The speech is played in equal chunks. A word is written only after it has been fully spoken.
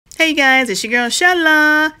Hey guys, it's your girl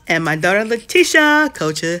Shala and my daughter Letitia,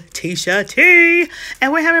 Coach Tisha T,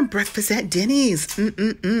 and we're having breakfast at Denny's.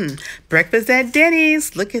 Breakfast at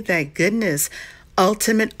Denny's. Look at that goodness.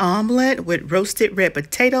 Ultimate omelet with roasted red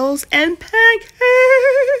potatoes and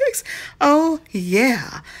pancakes. Oh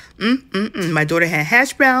yeah. My daughter had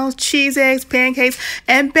hash browns, cheese eggs, pancakes,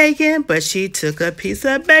 and bacon, but she took a piece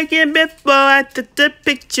of bacon before I took the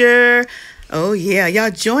picture. Oh yeah,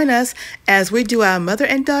 y'all join us as we do our mother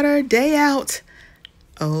and daughter day out.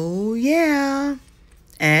 Oh yeah,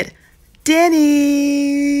 at Denny's.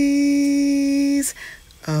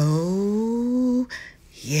 Oh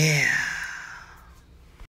yeah.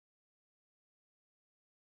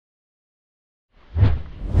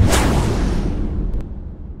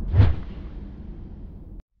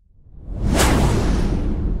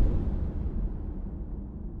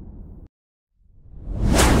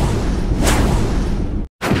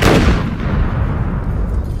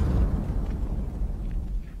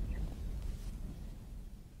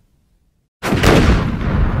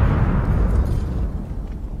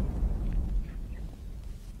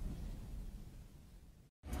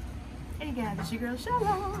 Hey guys, it's your girl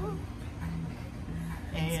Shala.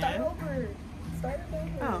 And Start over.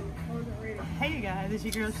 Oh. Hey you guys, it's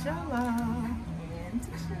your girl Shala. And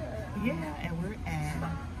Tisha. Yeah, and we're at,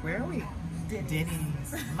 where are we?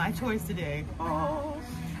 Denny's. My choice today. Oh.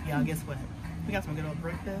 Y'all, guess what? We got some good old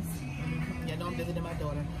breakfast. Yeah, know I'm visiting my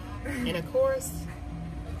daughter. And of course,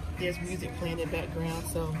 there's music playing in the background,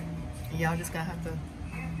 so y'all just gonna have to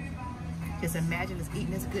just imagine us eating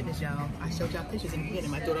this goodness, y'all. I showed y'all pictures in the beginning.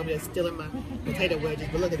 My daughter over there stealing my potato wedges,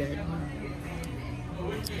 but look at that.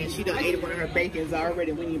 And she done ate one of her bacons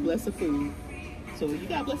already when you bless the food. So you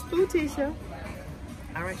got blessed food, Tisha.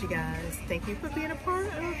 All right, you guys. Thank you for being a part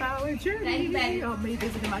of our journey. On me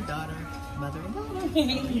visiting my daughter, mother and daughter.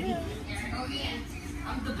 Yeah. Oh yeah,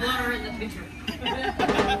 I'm the blur in the picture.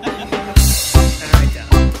 All right, y'all.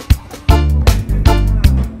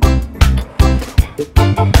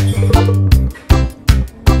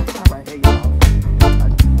 Alright, hey y'all.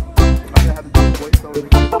 I'm gonna have to do a voiceover.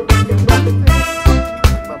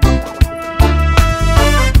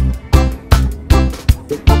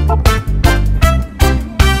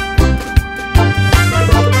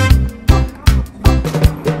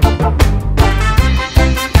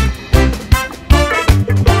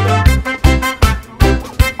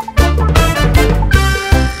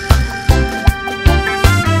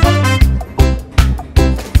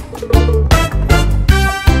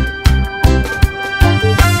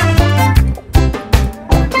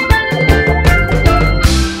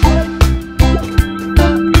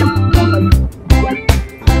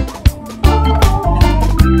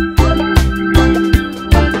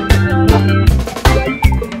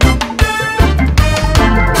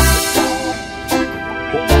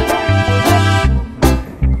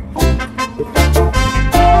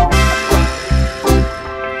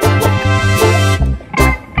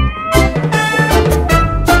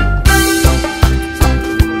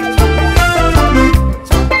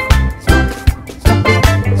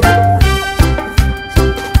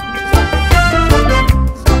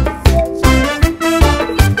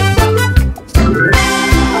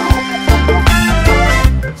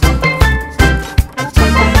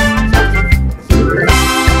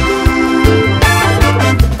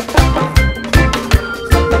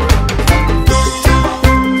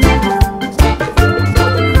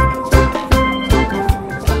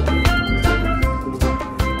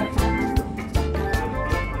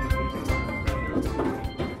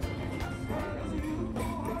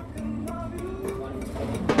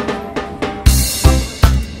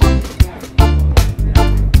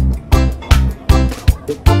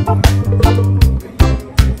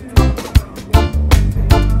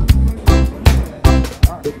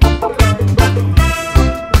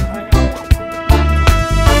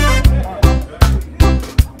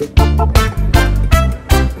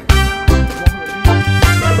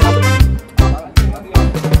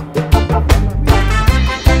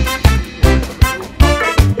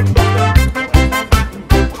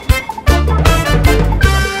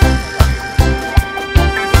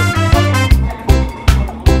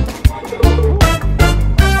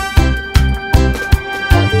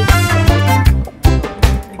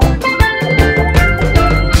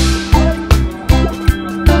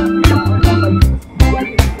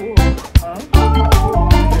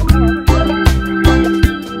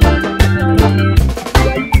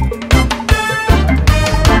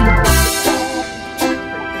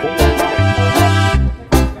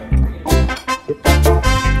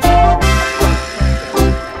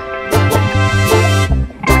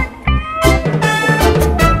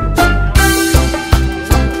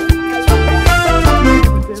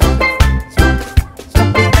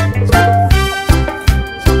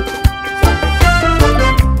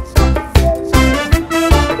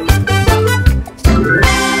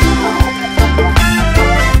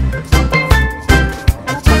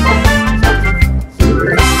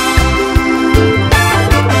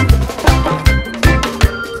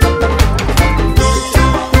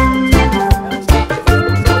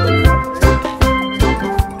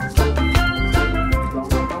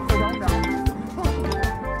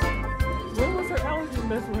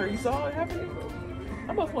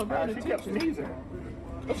 I must want to She kept sneezing.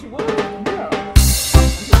 Oh, she was? Yeah.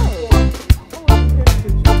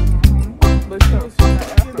 But she was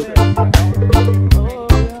after that. Oh,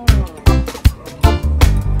 yeah.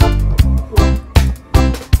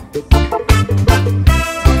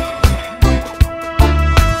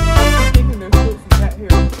 I'm thinking there's still some fat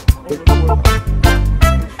hair on the floor.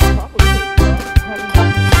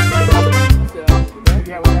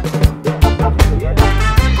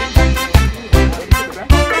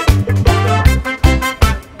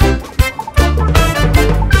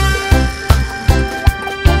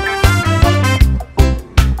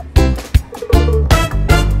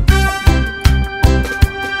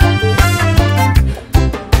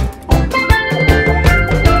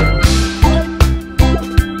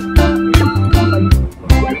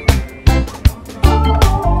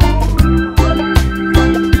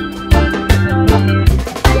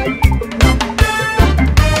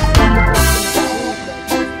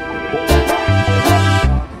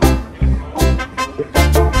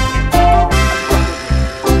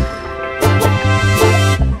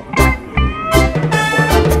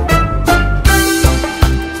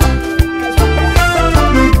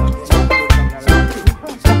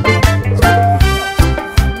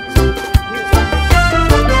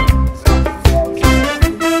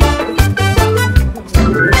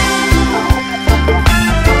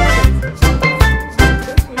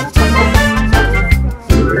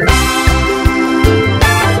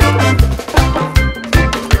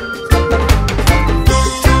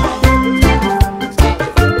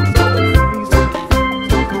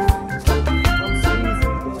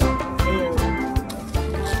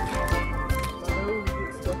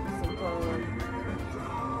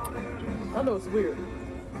 I know it's weird.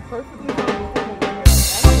 Perfectly normal.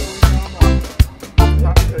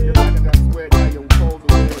 Not because you're not got sweat, now your clothes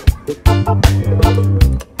are wet.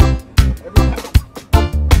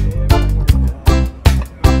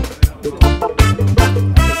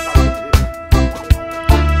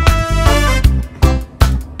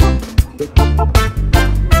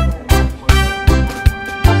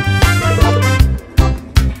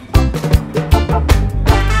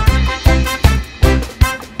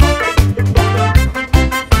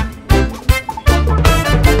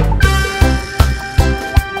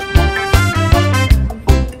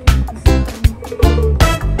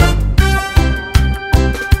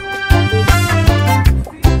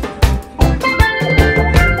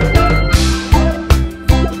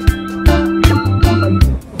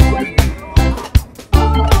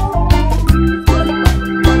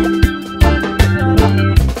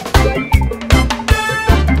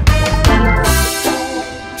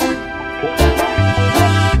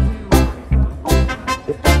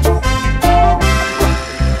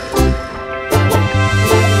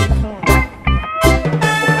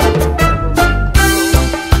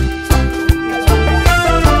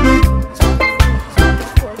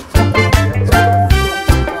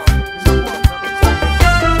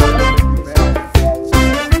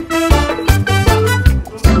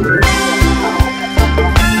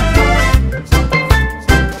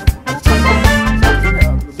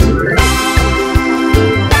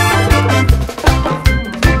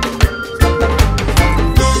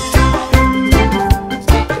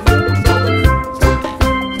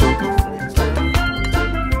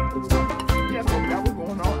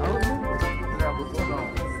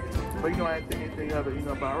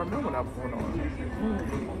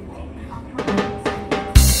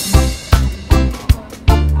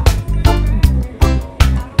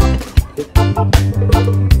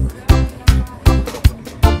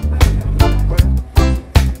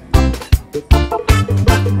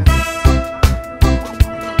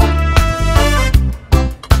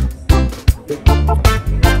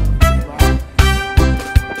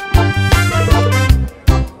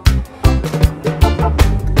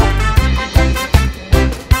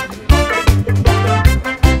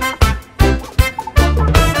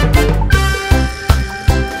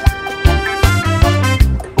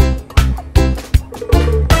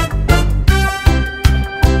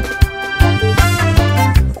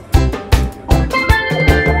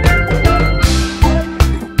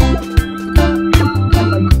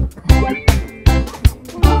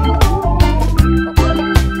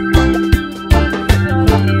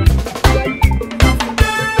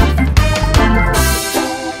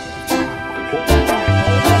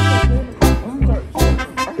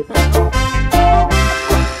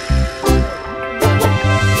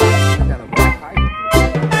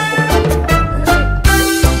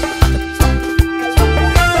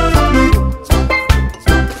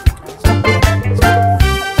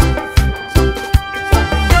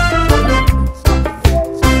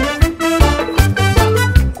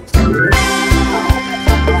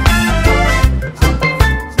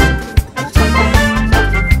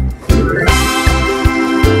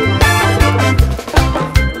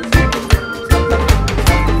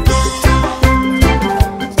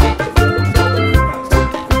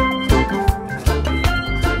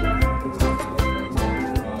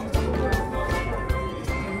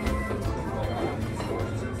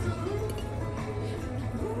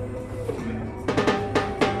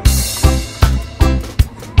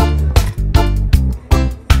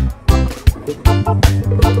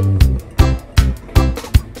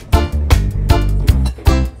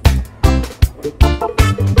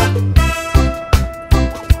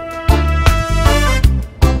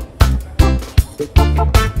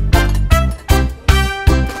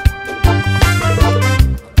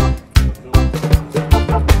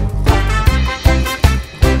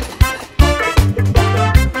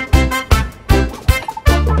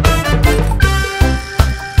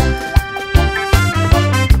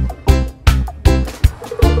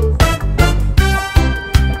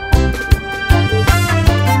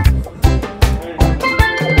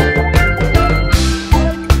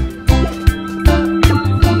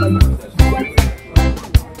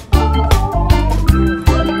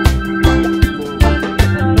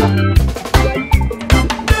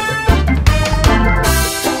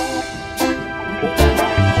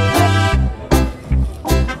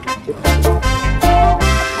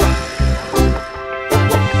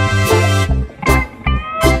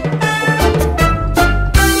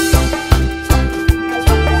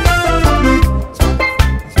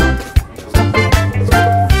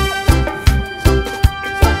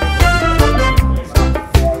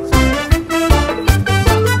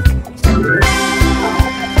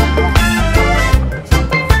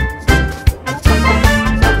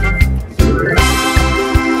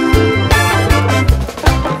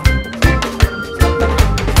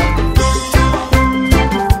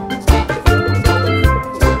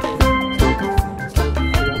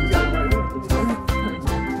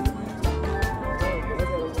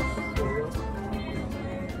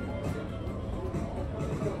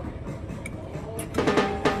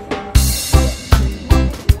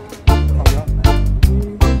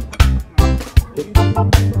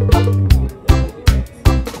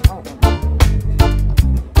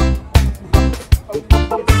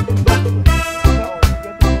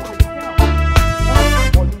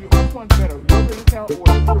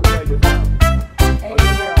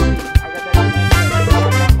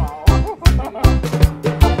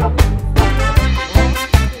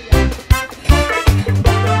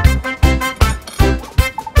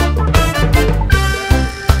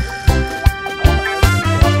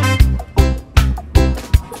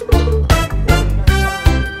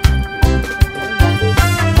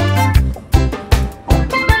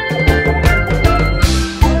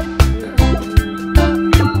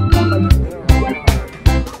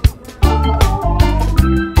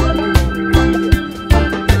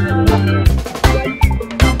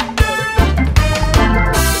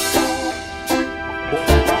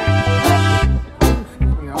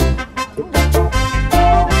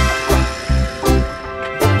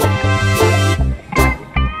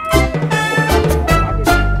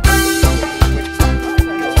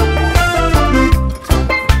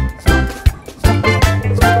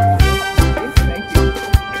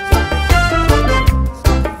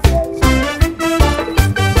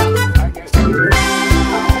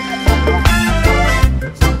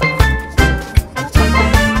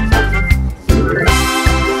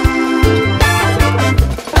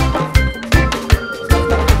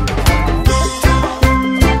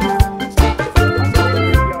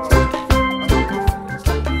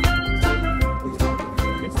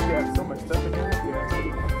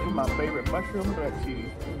 Mushroom black cheese.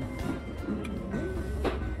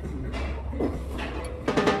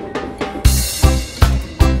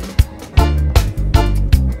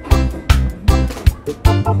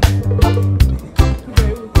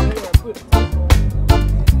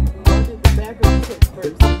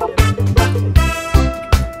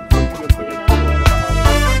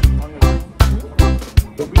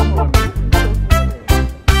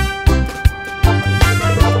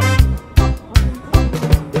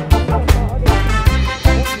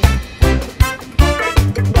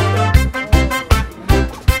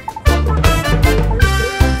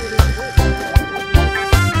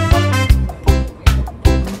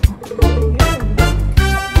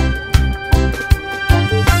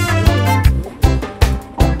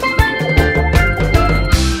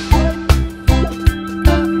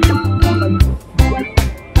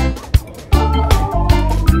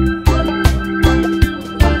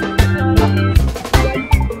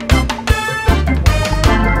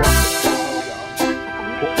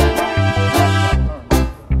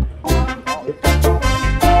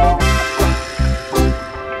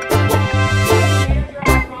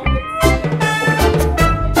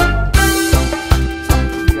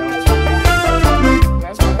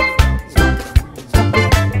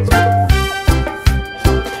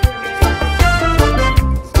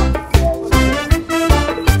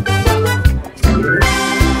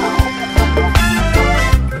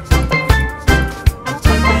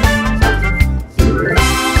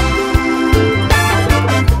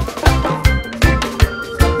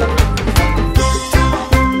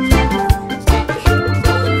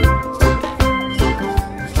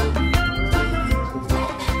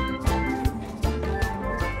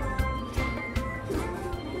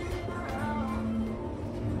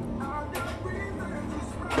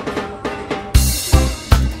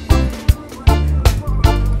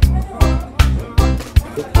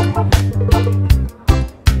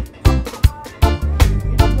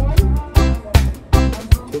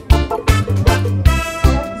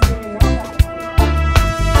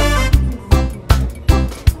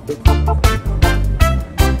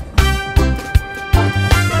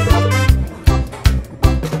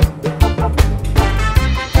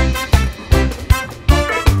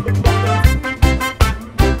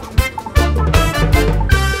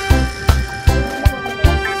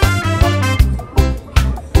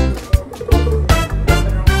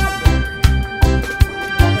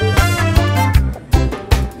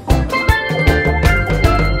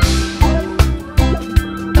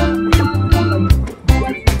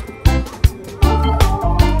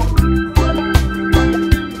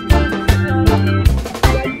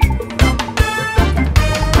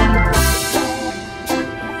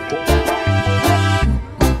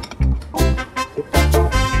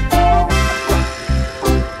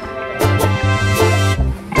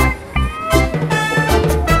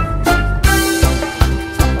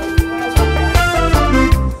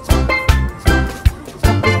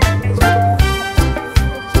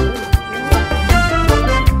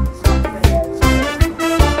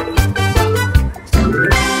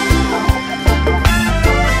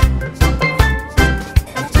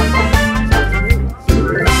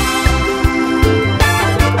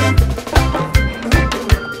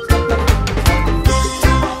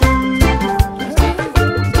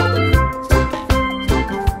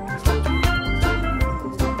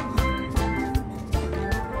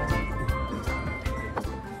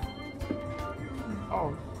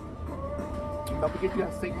 Don't forget you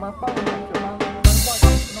gotta sync my phone.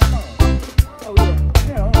 Oh yeah.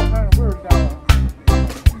 Yeah, all kind of words down.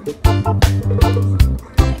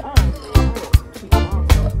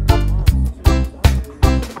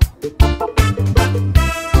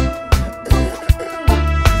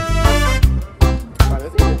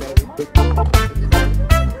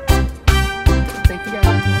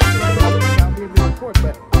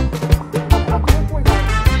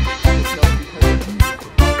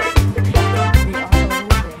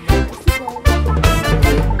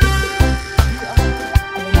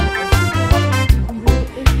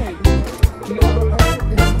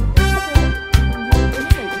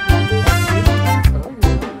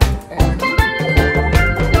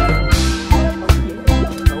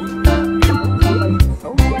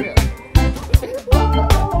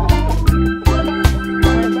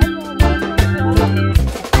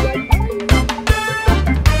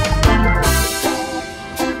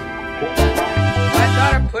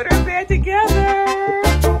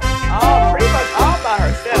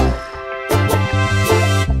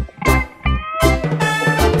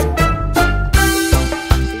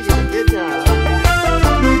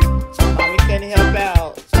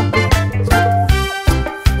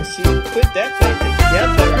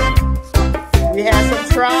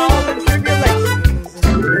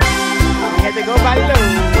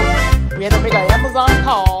 Viene, pica,